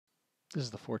This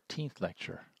is the 14th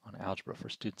lecture on algebra for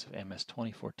students of MS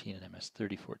 2014 and MS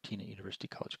 3014 at University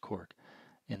College Cork.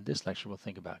 In this lecture, we'll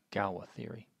think about Galois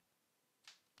theory.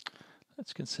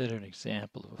 Let's consider an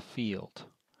example of a field.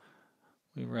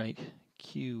 We write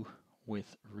Q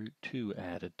with root 2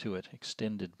 added to it,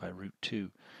 extended by root 2,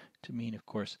 to mean, of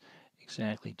course,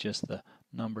 exactly just the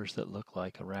numbers that look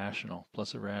like a rational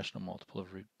plus a rational multiple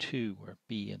of root 2, where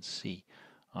B and C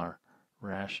are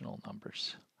rational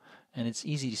numbers. And it's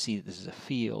easy to see that this is a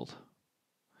field,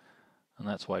 and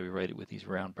that's why we write it with these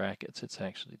round brackets. It's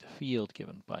actually the field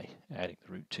given by adding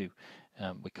the root 2.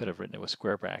 We could have written it with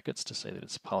square brackets to say that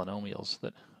it's polynomials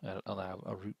that allow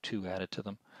a root 2 added to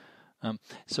them.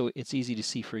 So it's easy to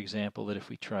see, for example, that if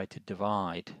we tried to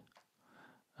divide,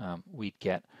 we'd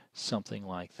get something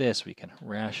like this. We can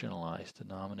rationalize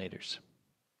denominators.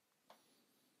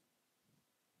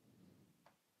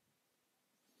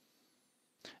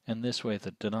 And this way,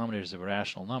 the denominator is a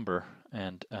rational number,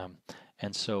 and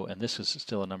this is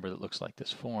still a number that looks like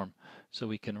this form. So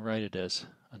we can write it as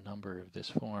a number of this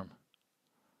form.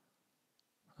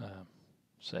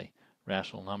 Say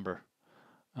rational number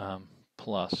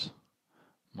plus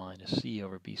minus c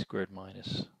over b squared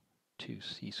minus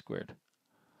 2c squared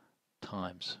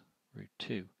times root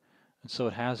 2. And so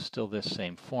it has still this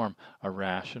same form, a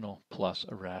rational plus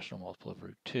a rational multiple of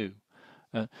root 2.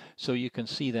 So you can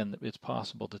see then that it's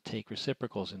possible to take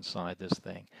reciprocals inside this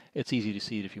thing. It's easy to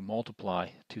see that if you multiply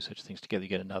two such things together, you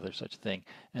get another such thing.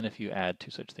 And if you add two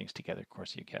such things together, of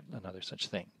course, you get another such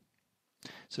thing.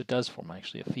 So it does form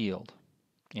actually a field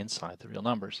inside the real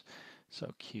numbers.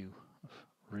 So Q of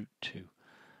root 2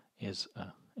 is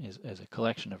a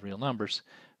collection of real numbers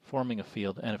forming a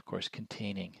field and, of course,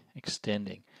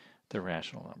 extending the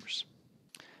rational numbers.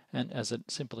 And as a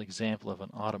simple example of an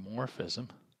automorphism,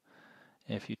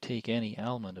 if you take any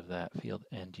element of that field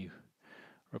and you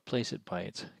replace it by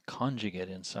its conjugate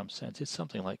in some sense, it's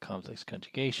something like complex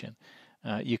conjugation,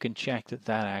 you can check that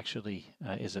that actually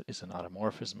is an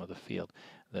automorphism of the field,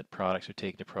 that products are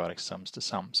taken to products, sums to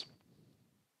sums.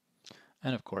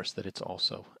 And of course that it's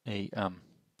also a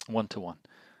one-to-one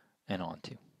and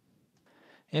onto.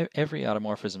 Every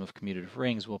automorphism of commutative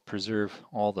rings will preserve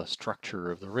all the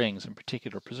structure of the rings, in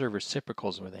particular preserve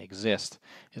reciprocals where they exist.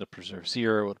 It'll preserve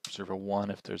 0, it'll preserve a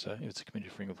 1 if it's a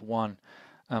commutative ring of 1.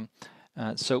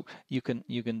 So you can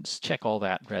check all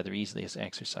that rather easily as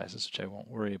exercises, which I won't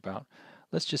worry about.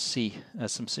 Let's just see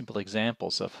some simple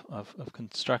examples of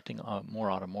constructing more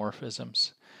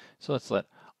automorphisms. So let's let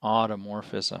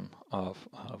automorphism of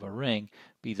a ring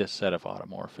be the set of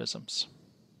automorphisms.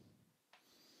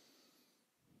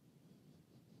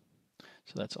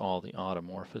 So that's all the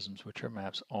automorphisms, which are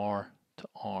maps R to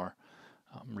R,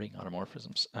 ring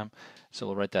automorphisms. So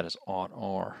we'll write that as aut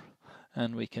R.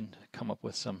 And we can come up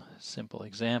with some simple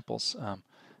examples.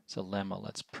 It's a lemma.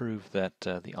 Let's prove that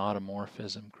the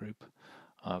automorphism group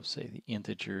of, say, the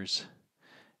integers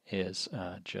is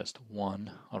just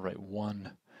 1. I'll write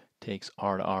 1 takes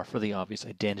R to R for the obvious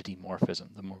identity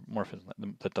morphism, the morphism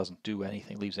that doesn't do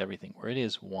anything, leaves everything where it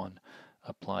is. 1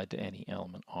 applied to any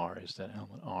element R is that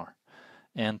element R.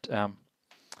 And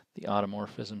the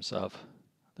automorphisms of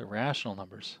the rational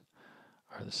numbers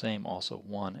are the same, also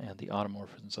 1, and the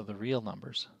automorphisms of the real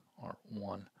numbers are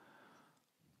 1.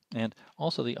 And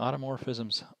also the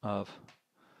automorphisms of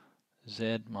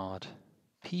Z mod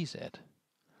PZ,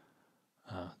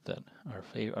 that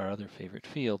our other favorite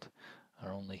field,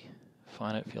 our only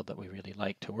finite field that we really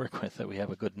like to work with, that we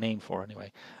have a good name for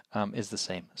anyway, is the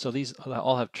same. So these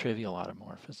all have trivial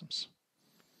automorphisms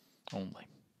only.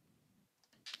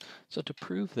 So to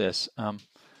prove this,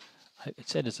 it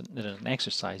said that in an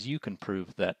exercise you can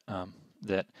prove that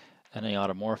that any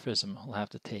automorphism will have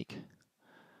to take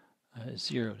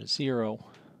 0 to 0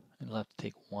 and will have to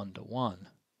take 1 to 1.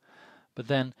 But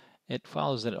then it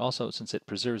follows that it also, since it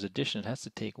preserves addition, it has to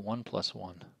take 1 plus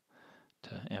 1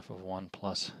 to f of 1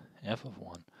 plus f of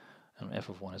 1. And f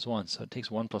of 1 is 1, so it takes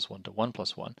 1 plus 1 to 1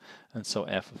 plus 1, and so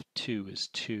f of 2 is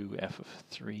 2, f of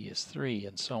 3 is 3,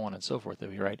 and so on and so forth. If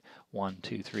we write 1,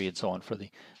 2, 3, and so on for the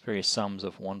various sums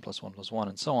of 1 plus 1 plus 1,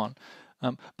 and so on.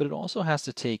 But it also has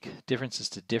to take differences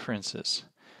to differences,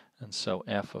 and so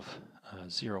f of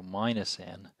 0 minus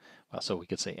n, well, so we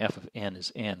could say f of n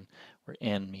is n, where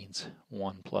n means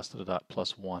 1 plus the dot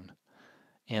plus 1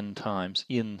 n times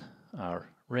in our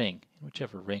ring, in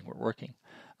whichever ring we're working.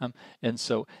 And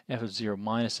so f of 0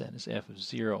 minus n is f of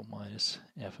 0 minus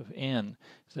f of n.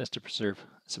 So that's to preserve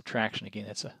subtraction. Again,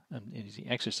 that's an easy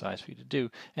exercise for you to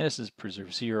do. And this is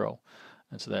preserve 0.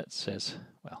 And so that says,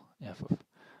 well, f of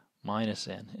minus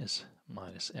n is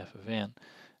minus f of n.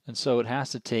 And so it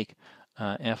has to take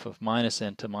f of minus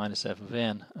n to minus f of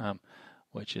n,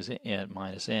 which is n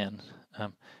minus n.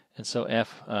 And so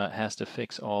f has to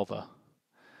fixes all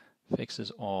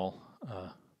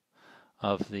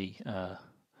of the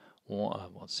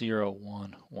 0,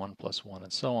 1, 1 plus 1,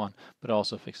 and so on, but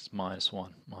also fixes minus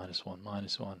 1, minus 1,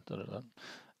 minus 1, da, da, da,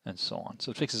 and so on.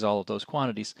 So it fixes all of those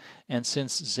quantities. And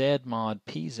since z mod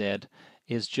pz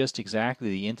is just exactly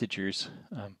the integers,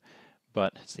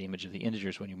 but it's the image of the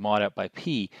integers when you mod out by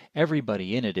p,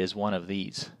 everybody in it is one of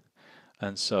these.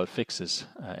 And so it fixes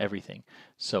everything.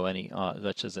 So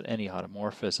such as that any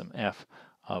automorphism f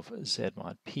of z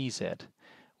mod pz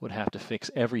would have to fix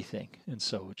everything, and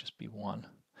so it would just be 1.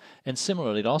 And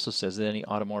similarly, it also says that any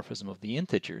automorphism of the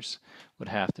integers would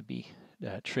have to be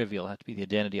trivial, have to be the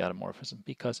identity automorphism,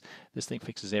 because this thing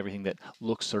fixes everything that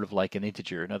looks sort of like an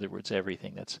integer. In other words,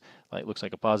 everything that's looks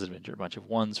like a positive integer, a bunch of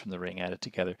ones from the ring added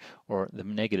together, or the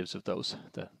negatives of those,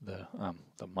 the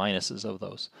minuses of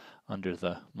those under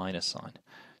the minus sign.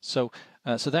 So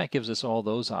that gives us all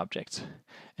those objects.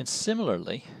 And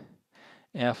similarly,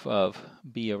 f of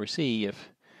b over c, if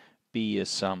b is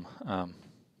some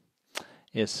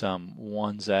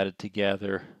ones added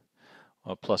together,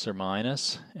 plus or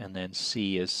minus, and then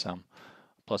c is some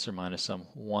plus or minus some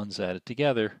ones added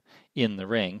together in the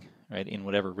ring, right, in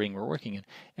whatever ring we're working in,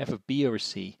 f of b over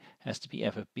c has to be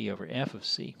f of b over f of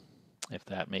c, if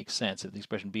that makes sense. If the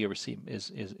expression b over c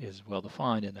is well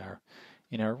defined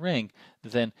in our ring,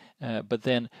 then but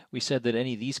then we said that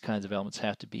any of these kinds of elements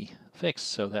have to be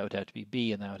fixed, so that would have to be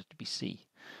b and that would have to be c.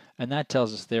 And that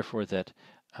tells us therefore that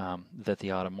that the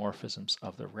automorphisms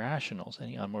of the rationals,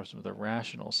 any automorphism of the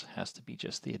rationals, has to be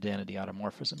just the identity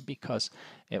automorphism, because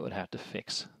it would have to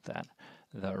fix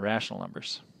the rational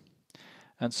numbers.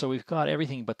 And so we've got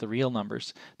everything but the real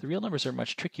numbers. The real numbers are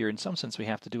much trickier. In some sense, we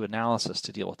have to do analysis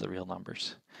to deal with the real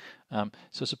numbers.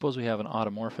 So suppose we have an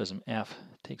automorphism f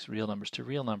takes real numbers to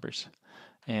real numbers,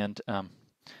 and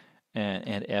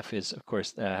f is, of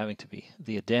course, having to be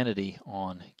the identity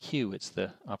on q. It's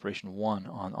the operation 1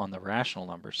 on the rational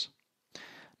numbers.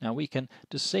 Now we can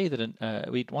just say that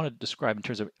we want to describe in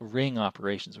terms of ring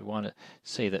operations. We want to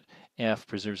say that f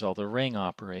preserves all the ring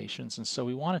operations, and so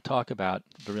we want to talk about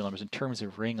the real numbers in terms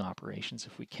of ring operations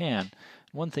if we can.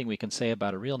 One thing we can say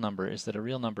about a real number is that a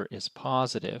real number is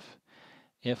positive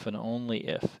if and only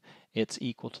if it's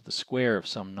equal to the square of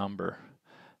some number,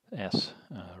 s,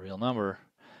 real number,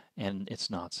 and it's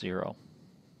not 0.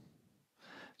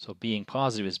 So being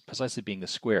positive is precisely being the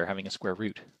square, having a square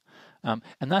root. And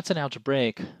that's an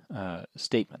algebraic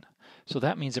statement. So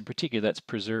that means in particular that's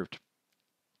preserved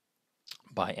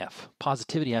by f.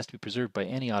 Positivity has to be preserved by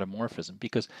any automorphism,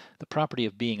 because the property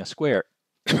of being a square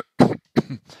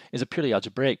is a purely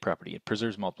algebraic property. It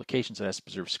preserves multiplication, so it has to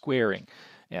preserve squaring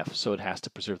f, so it has to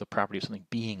preserve the property of something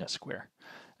being a square.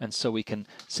 And so we can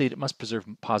say that it must preserve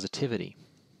positivity.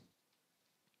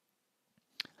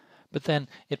 But then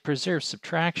it preserves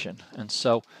subtraction, and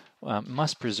so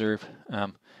must preserve,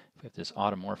 if we have this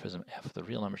automorphism f, the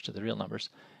real numbers to the real numbers,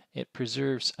 it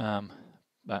preserves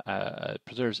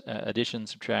addition,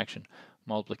 subtraction,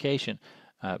 multiplication,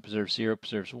 preserves 0,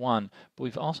 preserves 1, but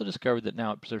we've also discovered that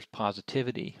now it preserves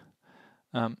positivity.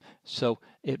 So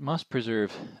it must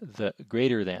preserve the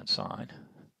greater than sign,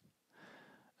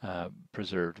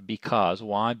 preserved, because,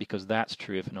 why? Because that's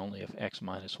true if and only if x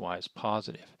minus y is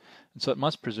positive. And so it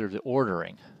must preserve the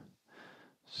ordering.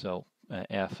 So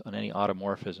f on any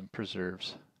automorphism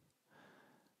preserves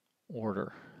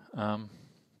order.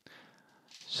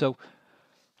 So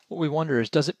what we wonder is,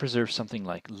 does it preserve something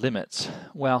like limits?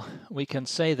 Well, we can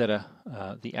say that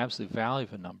the absolute value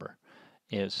of a number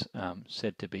is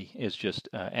said to be just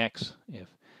x if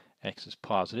x is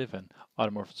positive, and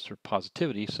automorphisms are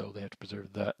positivity, so they have to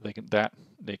preserve that.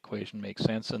 The equation makes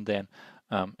sense, and then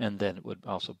it would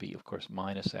also be, of course,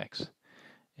 minus x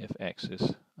if x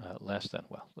is less than,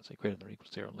 well, let's say greater than or equal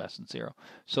to 0, less than 0.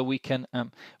 So we can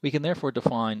therefore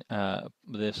define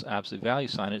this absolute value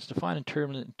sign. It's defined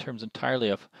in terms entirely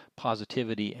of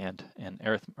positivity and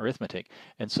arithmetic,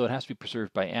 and so it has to be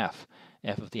preserved by f.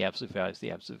 F of the absolute value is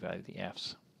the absolute value of the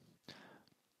f's.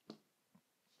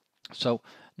 So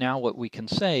now what we can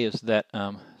say is that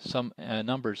some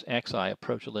numbers xi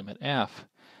approach a limit f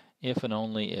if and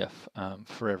only if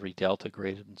for every delta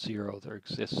greater than 0 there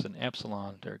exists an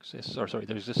epsilon, there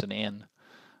exists an n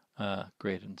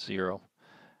greater than 0,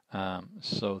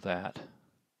 so that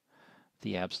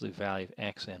the absolute value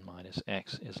of xn minus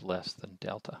x is less than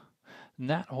delta. And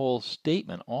that whole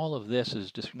statement, all of this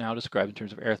is just now described in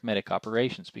terms of arithmetic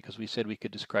operations, because we said we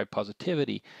could describe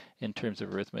positivity in terms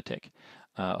of arithmetic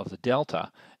of the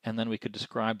delta, and then we could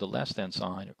describe the less than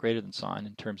sign or greater than sign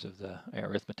in terms of the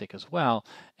arithmetic as well,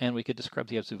 and we could describe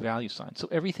the absolute value sign. So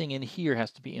everything in here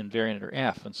has to be invariant under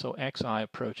f, and so xi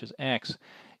approaches x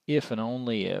if and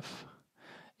only if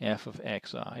f of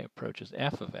xi approaches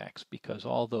f of x, because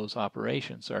all those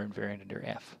operations are invariant under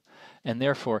f, and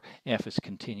therefore f is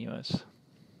continuous.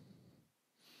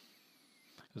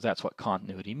 Because that's what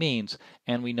continuity means,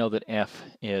 and we know that f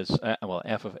is,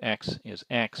 f of x is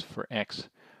x for x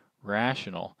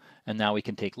rational, and now we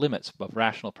can take limits of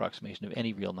rational approximation of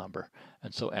any real number,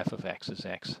 and so f of x is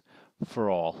x for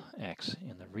all x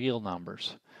in the real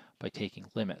numbers by taking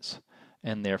limits,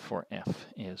 and therefore f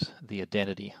is the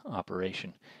identity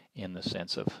operation in the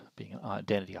sense of being an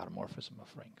identity automorphism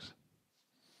of rings.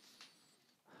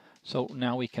 So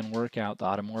now we can work out the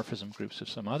automorphism groups of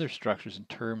some other structures in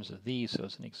terms of these. So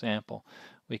as an example,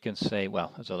 we can say,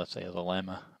 well, so let's say as a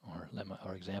lemma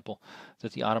or example,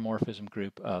 that the automorphism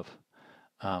group of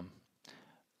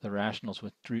the rationals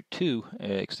with root 2,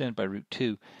 extended by root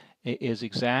 2, is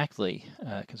exactly,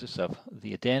 consists of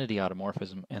the identity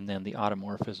automorphism and then the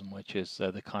automorphism, which is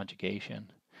the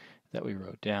conjugation that we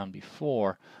wrote down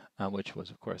before, which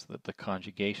was, of course, the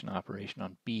conjugation operation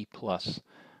on b plus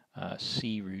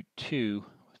c root 2,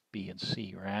 with b and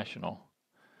c rational,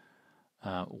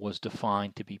 was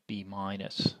defined to be b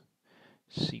minus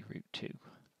c root 2.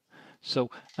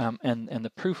 So, and the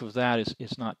proof of that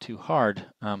is not too hard.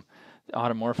 The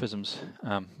automorphisms,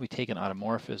 we take an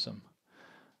automorphism,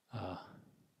 so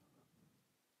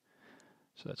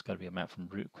that's got to be a map from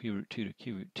q root 2 to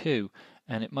q root 2,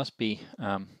 and it must be,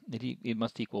 it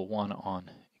must equal 1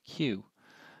 on q.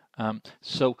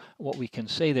 So what we can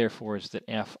say, therefore, is that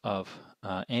f of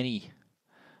any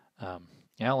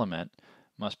element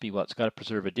must be, well, it's got to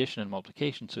preserve addition and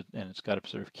multiplication, so, and it's got to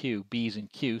preserve q. B's in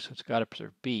q, so it's got to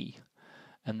preserve b.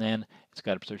 And then it's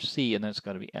got to preserve c, and then it's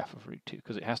got to be f of root 2,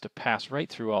 because it has to pass right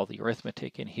through all the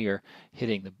arithmetic in here,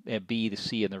 hitting the b, the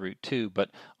c, and the root 2, but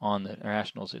on the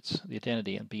rationals it's the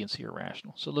identity, and b and c are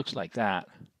rational. So it looks like that.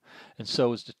 And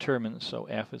so is determined, so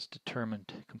f is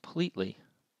determined completely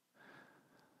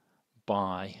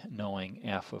by knowing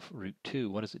f of root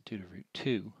 2. What does it do to root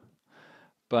 2?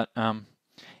 But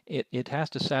it has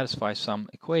to satisfy some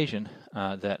equation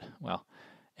that, well,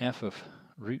 f of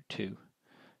root 2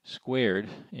 squared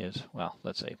is, well,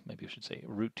 let's say, maybe we should say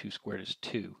root 2 squared is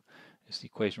 2. Is the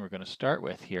equation we're going to start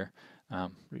with here.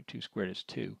 Root 2 squared is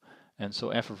 2. And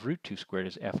so f of root 2 squared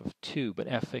is f of 2, but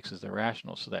f fixes the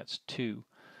rational, so that's 2.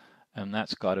 And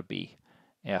that's got to be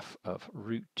f of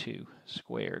root 2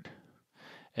 squared.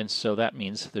 And so that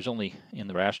means there's only, in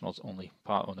the rationals, only,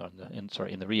 in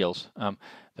the reals,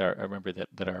 remember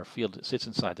that our field sits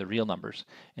inside the real numbers.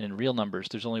 And in real numbers,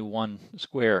 there's only one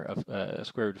square of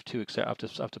square root of 2 except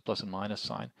up to plus and minus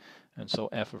sign. And so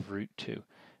f of root 2,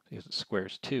 because it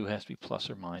squares 2, has to be plus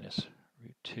or minus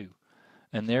root 2.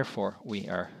 And therefore,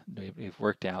 we've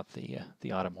worked out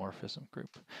the automorphism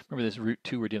group. Remember, this root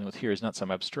 2 we're dealing with here is not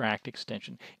some abstract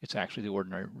extension. It's actually the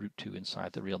ordinary root 2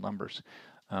 inside the real numbers.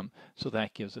 So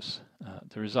that gives us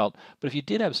the result. But if you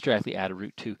did abstractly add a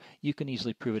root 2, you can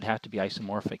easily prove it'd have to be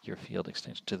isomorphic, your field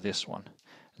extension, to this one.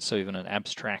 And so even an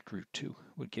abstract root 2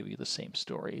 would give you the same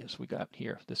story as we got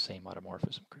here, the same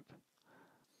automorphism group.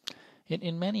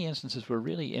 In many instances, we're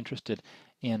really interested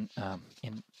in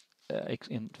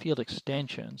field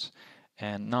extensions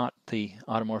and not the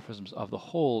automorphisms of the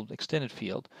whole extended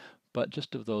field, but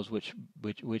just of those which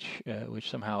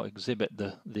somehow exhibit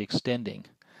the extending.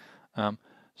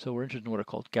 So we're interested in what are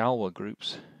called galois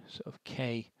groups. So if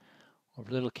k over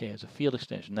little k is a field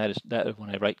extension, that is when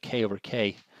I write k over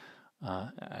k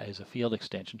as a field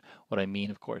extension, what I mean,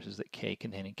 of course, is that k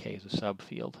containing k is a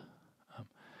subfield.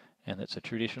 And that's a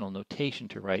traditional notation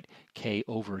to write k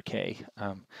over k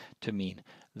to mean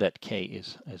that k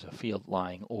is a field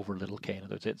lying over little k. In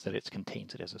other words, that it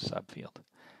contains it as a subfield.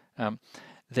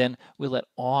 Then we'll let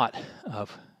ought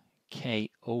of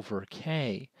k over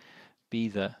k be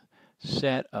the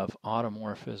set of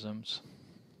automorphisms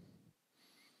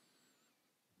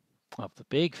of the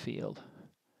big field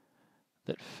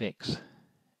that fix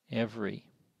every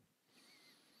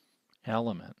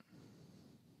element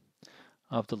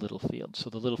of the little field.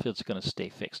 So the little field's going to stay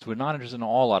fixed. We're not interested in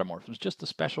all automorphisms, just the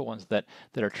special ones that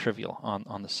are trivial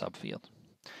on the subfield.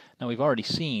 Now we've already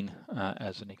seen,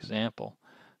 as an example,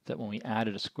 that when we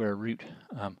added a square root,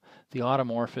 the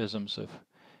automorphisms of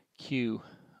q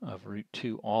of root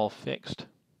 2 all fixed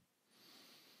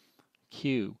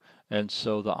q, and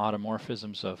so the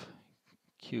automorphisms of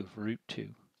q of root 2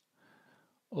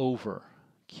 over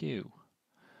Q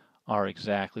are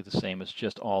exactly the same as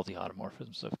just all the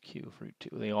automorphisms of Q of root 2.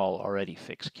 They all already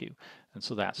fix Q. And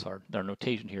so that's our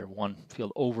notation here. One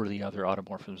field over the other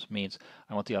automorphisms means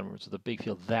I want the automorphisms of the big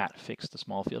field that fix the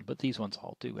small field, but these ones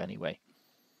all do anyway.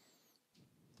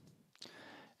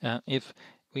 If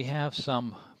we have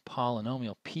some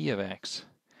polynomial P of x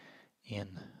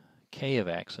in K of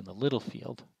x in the little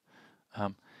field,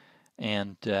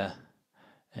 and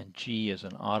G is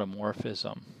an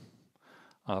automorphism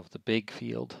of the big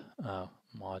field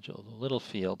modulo the little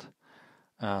field,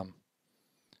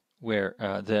 where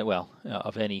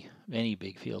of any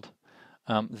big field,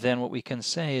 then what we can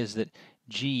say is that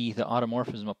G, the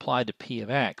automorphism applied to P of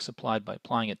x, applied by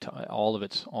applying it to all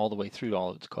the way through all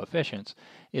of its coefficients,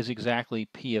 is exactly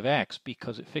P of x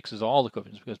because it fixes all the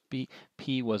coefficients, because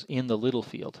P was in the little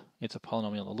field. It's a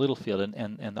polynomial in the little field,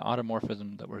 and the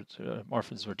automorphism that we're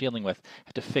dealing with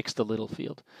had to fix the little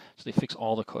field. So they fix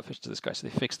all the coefficients of this guy. So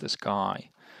they fix this guy,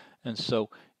 and so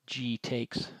G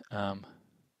takes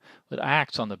it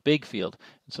acts on the big field,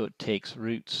 and so it takes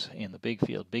roots in the big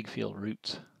field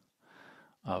roots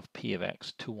of P of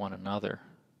x to one another.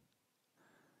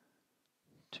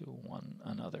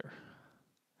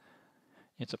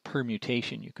 It's a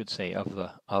permutation, you could say, of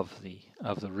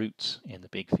the roots in the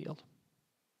big field.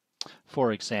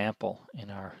 For example,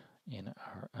 in our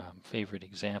favorite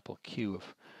example, Q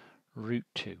of root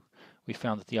 2, we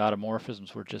found that the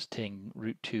automorphisms were just taking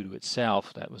root 2 to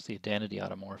itself. That was the identity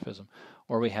automorphism.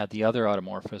 Or we had the other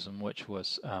automorphism, which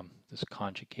was this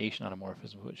conjugation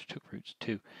automorphism, which took roots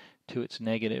 2 to its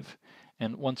negative.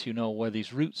 And once you know where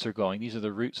these roots are going, these are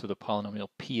the roots of the polynomial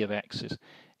P of x is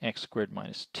x squared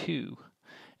minus 2.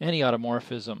 Any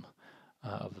automorphism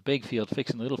of the big field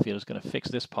fixing the little field is going to fix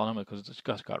this polynomial because it's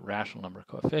just got rational number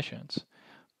coefficients.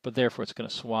 But therefore, it's going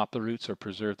to swap the roots or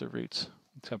preserve the roots.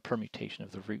 It's a permutation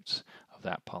of the roots of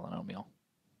that polynomial.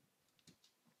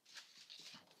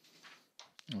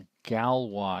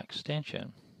 Galois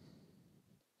extension,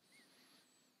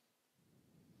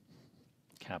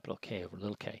 capital K over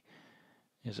little k,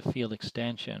 is a field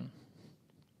extension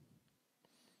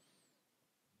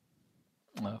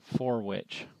for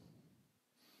which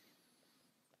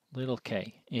little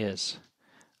k is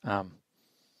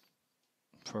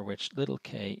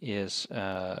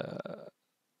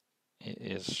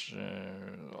is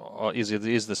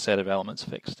the set of elements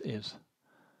fixed, is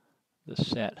the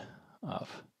set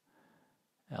of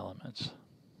elements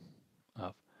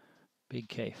of big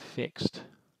K fixed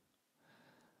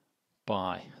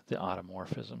by the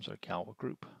automorphisms or Galois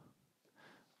group.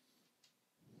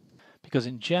 Because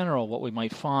in general, what we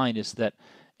might find is that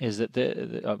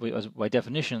by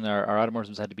definition, our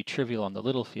automorphisms had to be trivial on the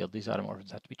little field. These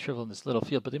automorphisms had to be trivial in this little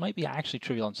field, but they might be actually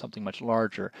trivial on something much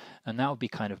larger, and that would be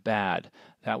kind of bad.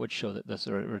 That would show that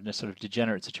we're in a sort of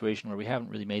degenerate situation where we haven't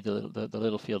really made the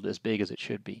little field as big as it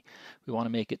should be. We want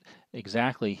to make it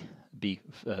exactly be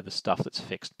the stuff that's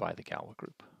fixed by the Galois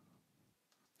group.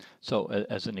 So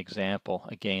as an example,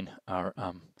 again, our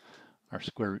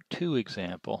square root 2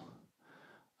 example,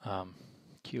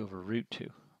 Q over root 2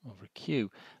 over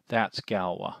Q, that's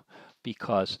Galois,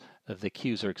 because the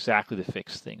Q's are exactly the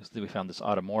fixed things. We found this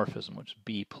automorphism, which is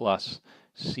B plus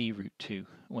C root 2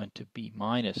 went to B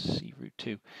minus C root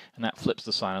 2, and that flips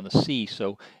the sign on the C,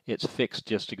 so it's fixed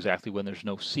just exactly when there's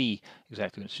no C,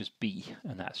 exactly when it's just B,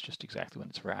 and that's just exactly when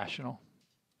it's rational.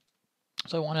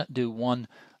 So I want to do one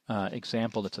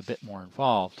example that's a bit more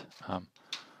involved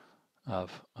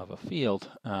of a field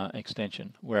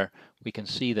extension where we can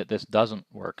see that this doesn't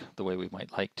work the way we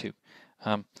might like to.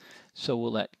 So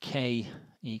we'll let K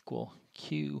equal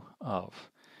Q of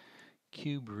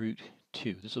cube root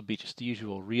 2. This will be just the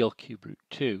usual real cube root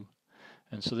 2.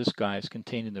 And so this guy is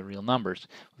contained in the real numbers.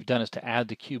 What we've done is to add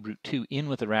the cube root 2 in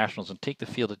with the rationals and take the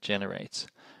field it generates.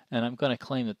 And I'm going to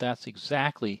claim that that's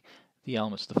exactly the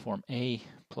elements of the form A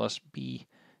plus B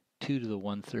 2 to the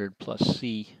 1/3 plus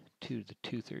C 2 to the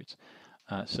 2/3,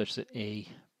 such that A,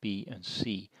 B, and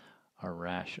C are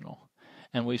rational.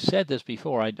 And we've said this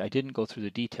before, I didn't go through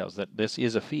the details, that this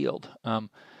is a field,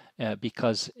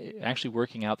 because actually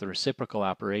working out the reciprocal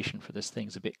operation for this thing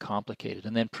is a bit complicated,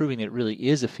 and then proving that it really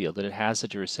is a field, that it has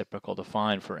such a reciprocal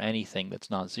defined for anything that's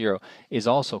non-zero, is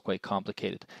also quite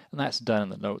complicated. And that's done in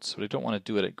the notes, but I don't want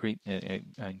to do it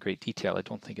in great detail. I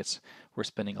don't think it's worth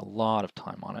spending a lot of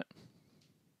time on it.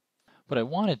 What I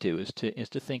want to do is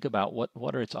to think about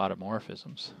what are its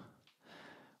automorphisms.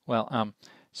 Well,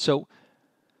 so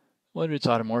what are its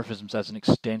automorphisms as an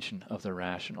extension of the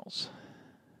rationals?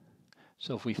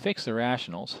 So if we fix the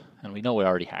rationals, and we know we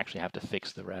already actually have to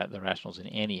fix the rationals in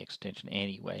any extension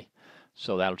anyway,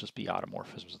 so that'll just be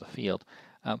automorphisms of the field.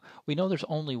 We know there's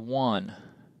only one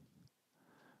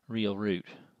real root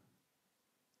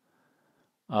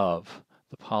of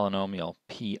the polynomial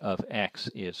p of x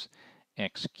is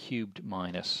x cubed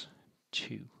minus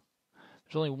 2.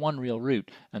 There's only one real root,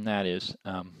 and that is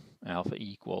alpha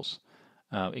equals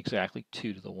exactly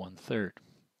 2 to the 1/3.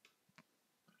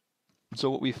 So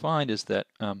what we find is that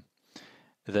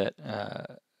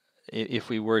if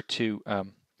we were to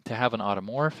have an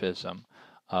automorphism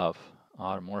of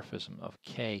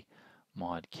k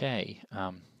mod k,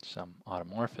 some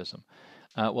automorphism,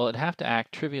 well, it'd have to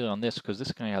act trivially on this because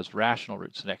this guy has rational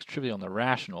roots. It acts trivially on the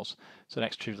rationals, so it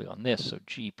acts trivially on this. So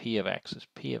gp of x is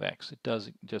p of x. It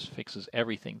just fixes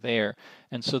everything there,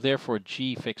 and so therefore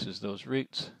g fixes those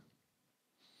roots,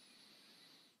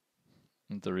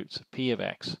 the roots of p of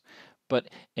x, but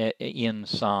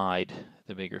inside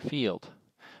the bigger field.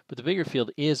 But the bigger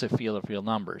field is a field of real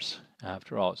numbers.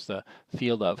 After all, it's the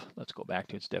field of, let's go back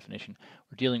to its definition.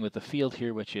 We're dealing with the field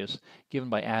here, which is given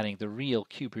by adding the real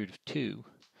cube root of 2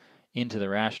 into the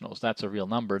rationals. That's a real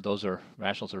number. Those are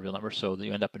rationals are real numbers, so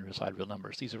you end up inside real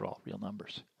numbers. These are all real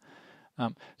numbers.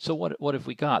 So what have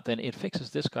we got? Then it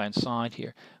fixes this guy inside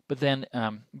here. But then,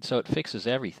 so it fixes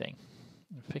everything.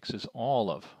 It fixes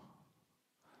all of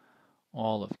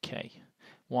k.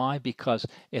 Why? Because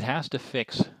it has to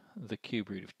fix the cube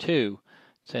root of 2,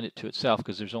 send it to itself,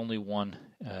 because there's only one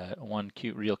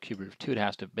real cube root of 2. It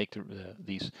has to make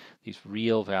these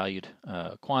real valued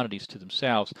quantities to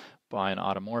themselves by an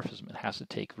automorphism. It has to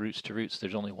take roots to roots.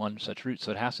 There's only one such root,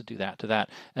 so it has to do that to that,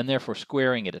 and therefore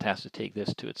squaring it, it has to take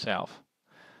this to itself.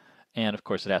 And of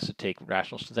course, it has to take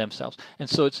rationals to themselves, and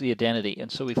so it's the identity.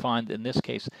 And so we find in this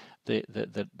case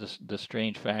the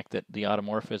strange fact that the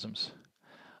automorphisms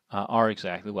are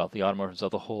exactly, well, the automorphisms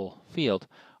of the whole field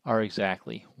are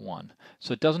exactly 1.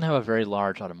 So it doesn't have a very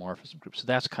large automorphism group, so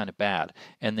that's kind of bad.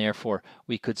 And therefore,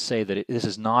 we could say that this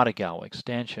is not a Galois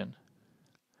extension.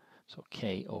 So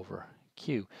k over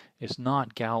q is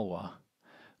not Galois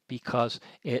because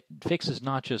it fixes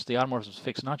not just, the automorphisms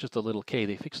fix not just the little k,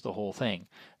 they fix the whole thing.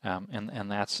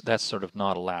 And that's sort of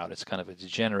not allowed. It's kind of a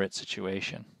degenerate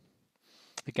situation.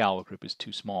 The Galois group is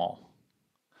too small.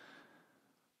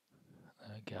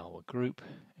 Galois group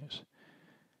is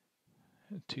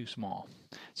too small.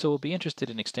 So we'll be interested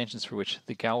in extensions for which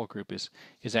the Galois group is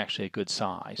actually a good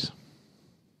size.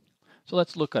 So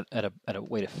let's look at a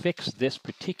way to fix this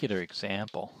particular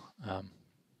example.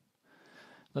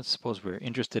 Let's suppose we're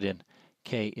interested in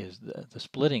k is the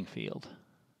splitting field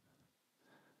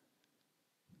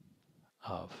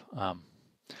of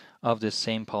this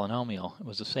same polynomial. It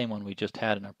was the same one we just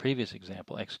had in our previous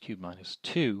example, x cubed minus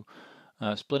 2,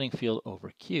 splitting field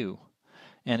over q.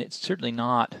 And it's certainly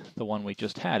not the one we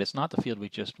just had. It's not the field we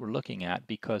just were looking at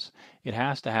because it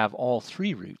has to have all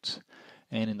 3 roots.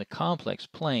 And in the complex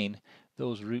plane,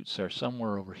 those roots are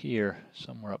somewhere over here,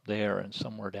 somewhere up there, and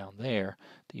somewhere down there.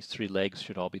 These 3 legs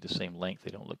should all be the same length. They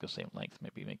don't look the same length.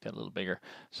 Maybe make that a little bigger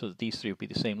so that these 3 would be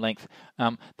the same length.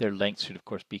 Their length should, of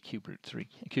course, be cube root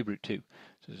 2.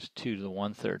 So it's 2 to the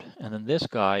 1/3. And then this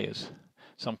guy is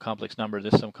some complex number,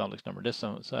 this some complex number, this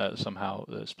somehow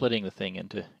splitting the thing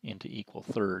into equal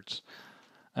thirds.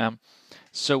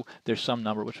 So there's some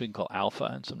number which we can call alpha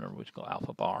and some number which we call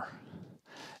alpha bar.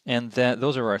 And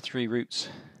those are our 3 roots.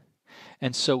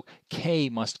 And so k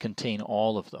must contain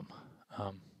all of them.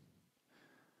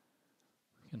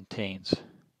 Contains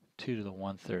 2 to the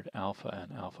 1/3 alpha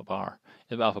and alpha bar.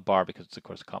 Alpha bar because it's, of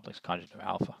course, a complex conjugate of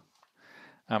alpha.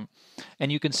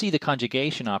 And you can see the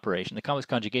conjugation operation. The complex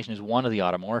conjugation is one of the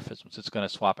automorphisms. It's going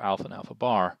to swap alpha and alpha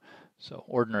bar. So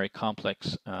ordinary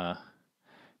complex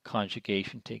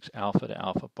conjugation takes alpha to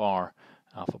alpha bar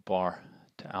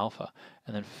to alpha,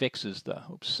 and then fixes the,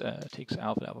 takes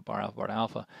alpha to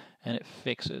alpha, and it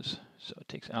fixes, so it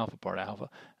takes alpha bar to alpha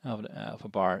to alpha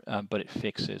bar, but it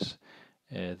fixes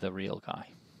the real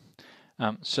guy.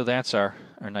 So that's our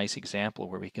nice example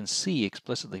where we can see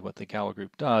explicitly what the Galois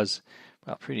group does,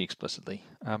 well, pretty explicitly.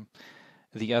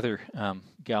 The other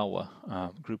Galois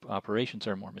group operations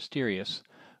are more mysterious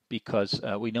because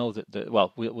we know that,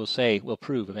 we'll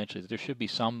prove eventually that there should be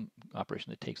some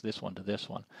operation that takes this one to this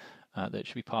one, that it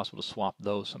should be possible to swap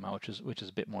those somehow, which is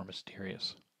a bit more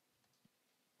mysterious.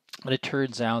 But it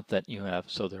turns out that you have,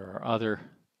 so there are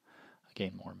other,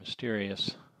 again, more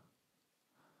mysterious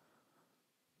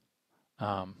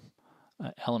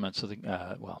elements of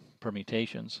the,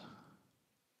 permutations.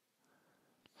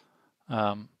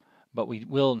 But we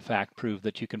will, in fact, prove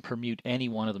that you can permute any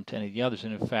one of them to any of the others,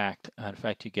 and in fact,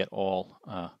 you get all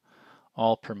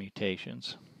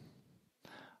permutations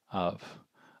of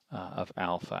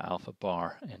alpha, alpha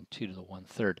bar, and 2 to the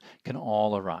 1/3 can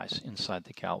all arise inside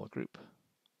the Galois group.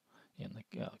 In the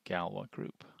Galois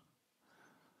group.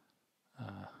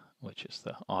 which is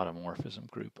the automorphism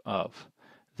group of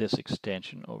this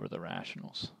extension over the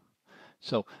rationals.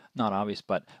 So not obvious,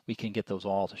 but we can get those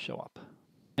all to show up.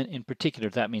 And in particular,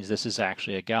 that means this is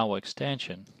actually a Galois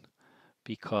extension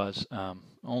because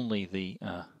only the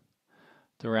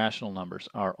rational numbers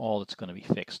are all that's going to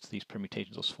be fixed. These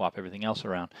permutations will swap everything else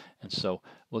around, and so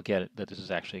we'll get it that this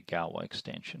is actually a Galois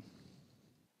extension.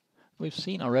 We've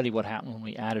seen already what happened when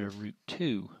we added a root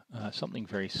 2, something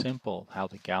very simple, how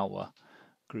the Galois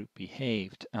group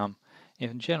behaved.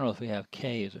 In general, if we have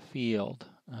K as a field,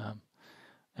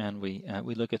 and we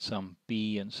look at some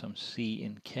B and some C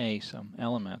in K, some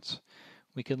elements,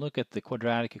 we can look at the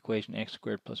quadratic equation x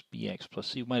squared plus bx plus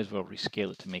c. We might as well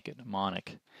rescale it to make it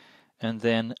mnemonic. And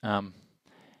then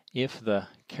if the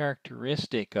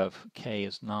characteristic of K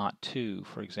is not 2,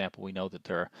 for example, we know that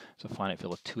there's a finite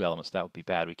field with 2 elements. That would be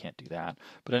bad. We can't do that.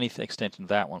 But any extension of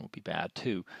that one would be bad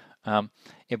too. But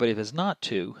if it's not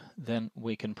 2, then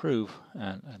we can prove,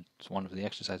 and it's one of the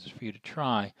exercises for you to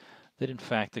try, that in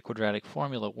fact the quadratic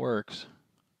formula works,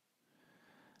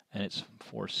 and it's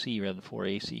 4c rather than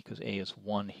 4ac because a is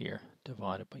 1 here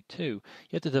divided by 2. You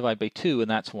have to divide by 2,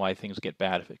 and that's why things get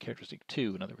bad if it's characteristic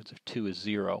 2. In other words, if 2 is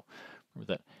 0,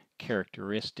 remember that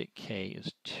characteristic k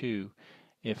is 2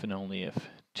 if and only if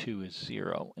 2 is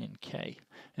 0 in k.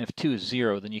 And if 2 is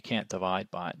 0, then you can't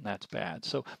divide by it, and that's bad.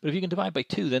 So, but if you can divide by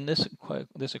 2, then this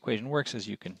equation works, as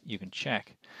you can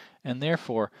check. And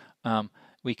therefore,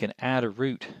 we can add a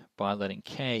root by letting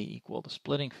k equal the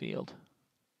splitting field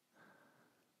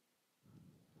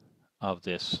of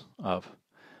this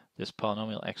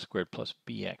polynomial x squared plus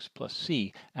bx plus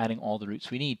c, adding all the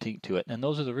roots we need to it. And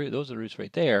those are the roots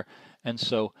right there. And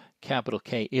so capital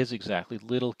K is exactly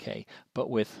little k, but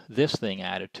with this thing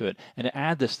added to it. And to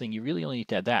add this thing, you really only need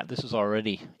to add that. This is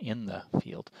already in the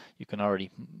field. You can already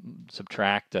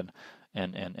subtract and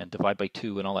divide by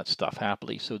 2 and all that stuff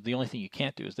happily. So the only thing you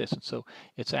can't do is this. And so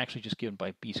it's actually just given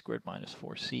by b squared minus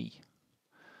 4c.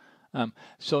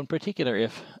 So in particular,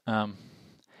 if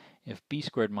b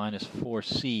squared minus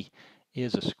 4c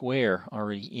is a square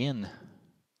already in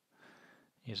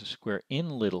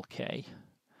little k,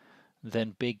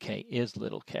 then big K is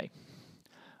little k.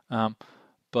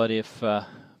 But if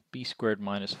b squared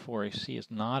minus 4c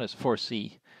is not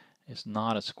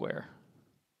a square,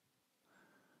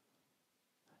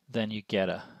 then you get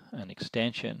an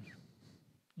extension.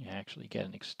 You actually get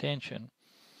an extension.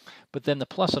 But then the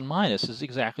plus and minus is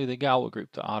exactly the Galois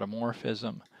group, the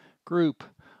automorphism group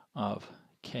of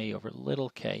k over little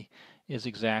k is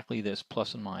exactly this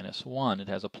plus and minus 1. It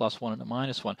has a plus 1 and a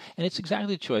minus 1. And it's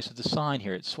exactly the choice of the sign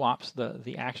here. It swaps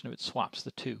the action of it swaps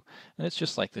the 2. And it's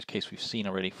just like the case we've seen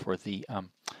already for the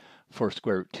for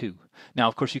square root 2. Now,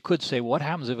 of course, you could say, what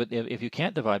happens if you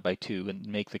can't divide by 2 and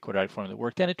make the quadratic formula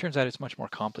work? Then it turns out it's much more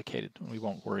complicated, and we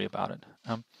won't worry about it.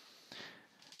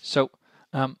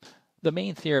 The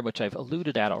main theorem, which I've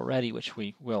alluded at already, which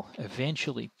we will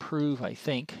eventually prove, I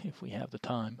think, if we have the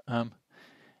time,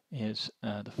 is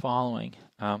the following.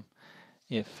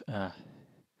 If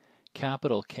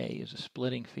capital K is a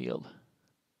splitting field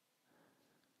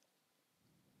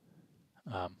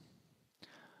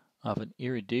of an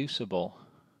irreducible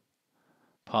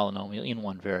polynomial in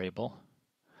one variable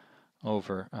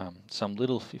over some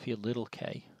little field little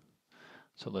k,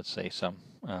 so let's say some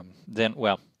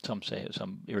say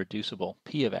some irreducible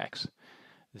p of x,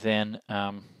 then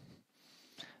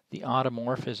the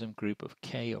automorphism group of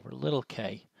k over little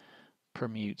k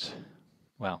permutes,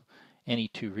 well, any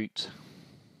two roots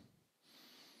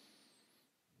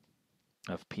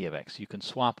of p of x. You can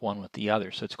swap one with the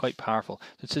other, so it's quite powerful.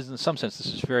 This is, in some sense,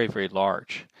 this is very, very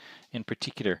large. In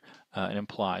particular, it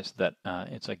implies that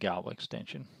it's a Galois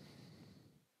extension.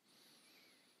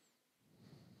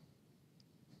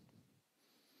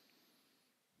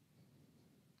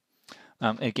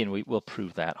 Again, we will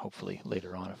prove that hopefully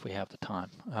later on if we have the time.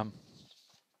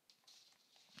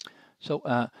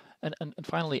 And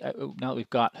finally, now that we've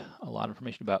got a lot of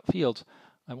information about fields,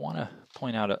 I want to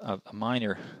point out a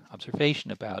minor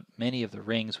observation about many of the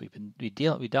rings we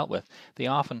dealt with. They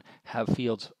often have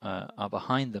fields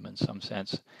behind them in some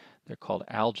sense. They're called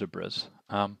algebras.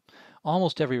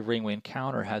 Almost every ring we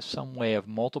encounter has some way of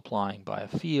multiplying by a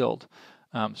field.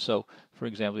 So, for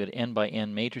example, we had n by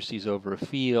n matrices over a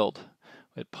field.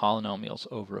 We had polynomials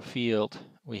over a field,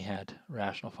 we had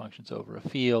rational functions over a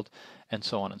field, and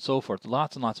so on and so forth.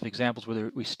 Lots and lots of examples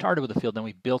where we started with a field, then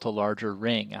we built a larger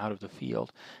ring out of the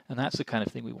field. And that's the kind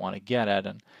of thing we want to get at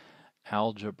in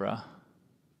algebra.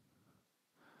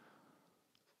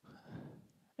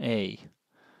 A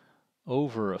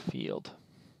over a field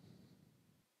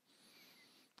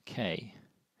K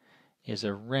is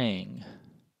a ring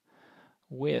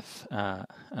with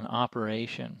an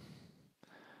operation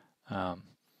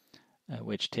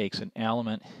which takes an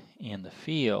element in the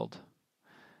field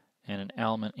and an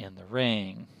element in the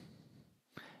ring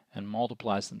and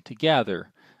multiplies them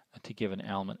together to give an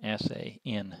element SA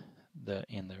in the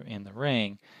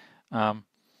ring.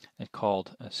 It's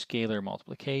called a scalar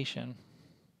multiplication.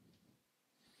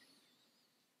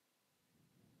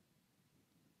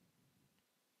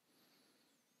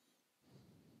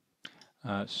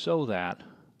 So that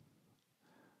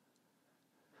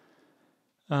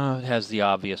it has the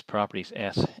obvious properties.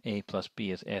 SA plus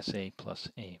B is SA plus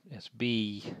A is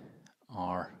B,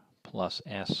 R plus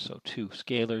S. So two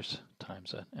scalars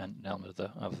times an element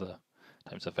of the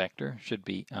times a vector should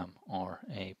be RA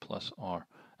plus R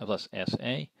plus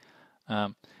SA,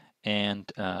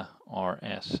 and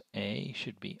RSA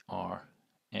should be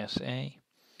RSA,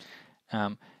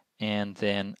 and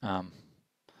then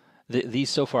these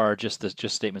so far are just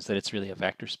statements that it's really a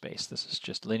vector space. This is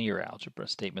just linear algebra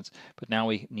statements. But now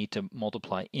we need to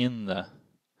multiply in the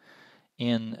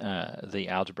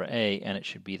algebra A, and it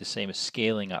should be the same as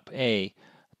scaling up A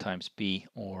times B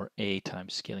or A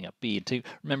times scaling up B. And to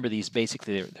remember these,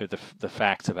 basically they're the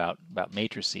facts about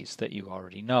matrices that you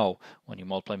already know when you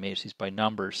multiply matrices by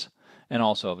numbers. And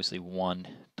also obviously 1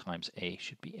 times A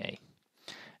should be A.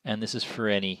 And this is for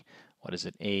any, what is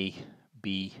it, A,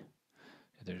 B,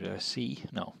 there's a C,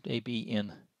 no, A, B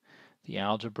in the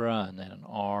algebra, and then an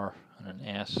R and an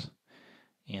S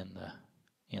in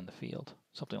the field,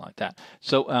 something like that.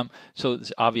 So so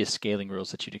there's obvious scaling rules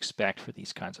that you'd expect for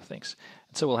these kinds of things.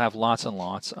 And so we'll have lots and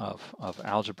lots of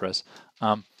algebras.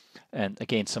 And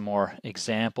again, some more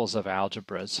examples of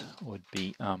algebras would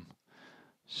be,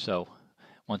 so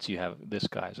once you have this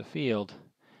guy as a field,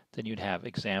 then you'd have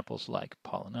examples like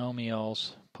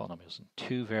polynomials in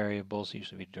 2 variables,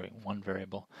 usually during 1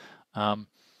 variable, n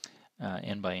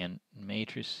by n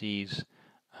matrices,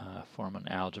 form an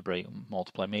algebra, you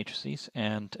multiply matrices,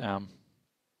 and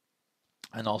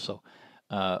also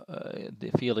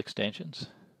the field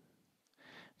extensions.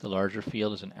 The larger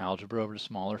field is an algebra over the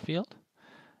smaller field,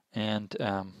 and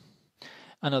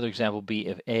another example would be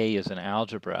if A is an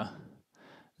algebra,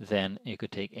 then you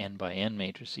could take n by n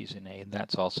matrices in A, and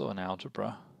that's also an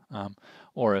algebra.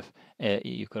 Or if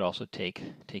you could also take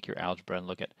your algebra and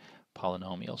look at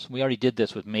polynomials. We already did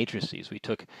this with matrices. We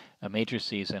took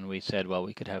matrices and we said, well,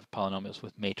 we could have polynomials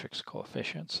with matrix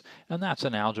coefficients, and that's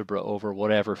an algebra over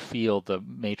whatever field the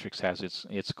matrix has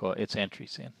its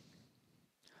entries in.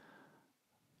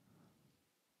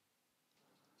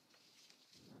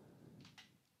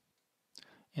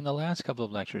 In the last couple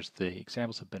of lectures, the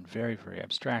examples have been very, very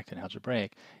abstract and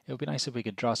algebraic. It would be nice if we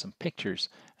could draw some pictures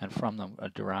and from them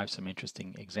derive some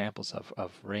interesting examples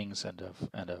of rings and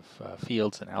of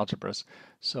fields and algebras.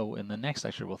 So in the next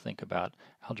lecture, we'll think about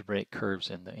algebraic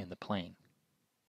curves in the plane.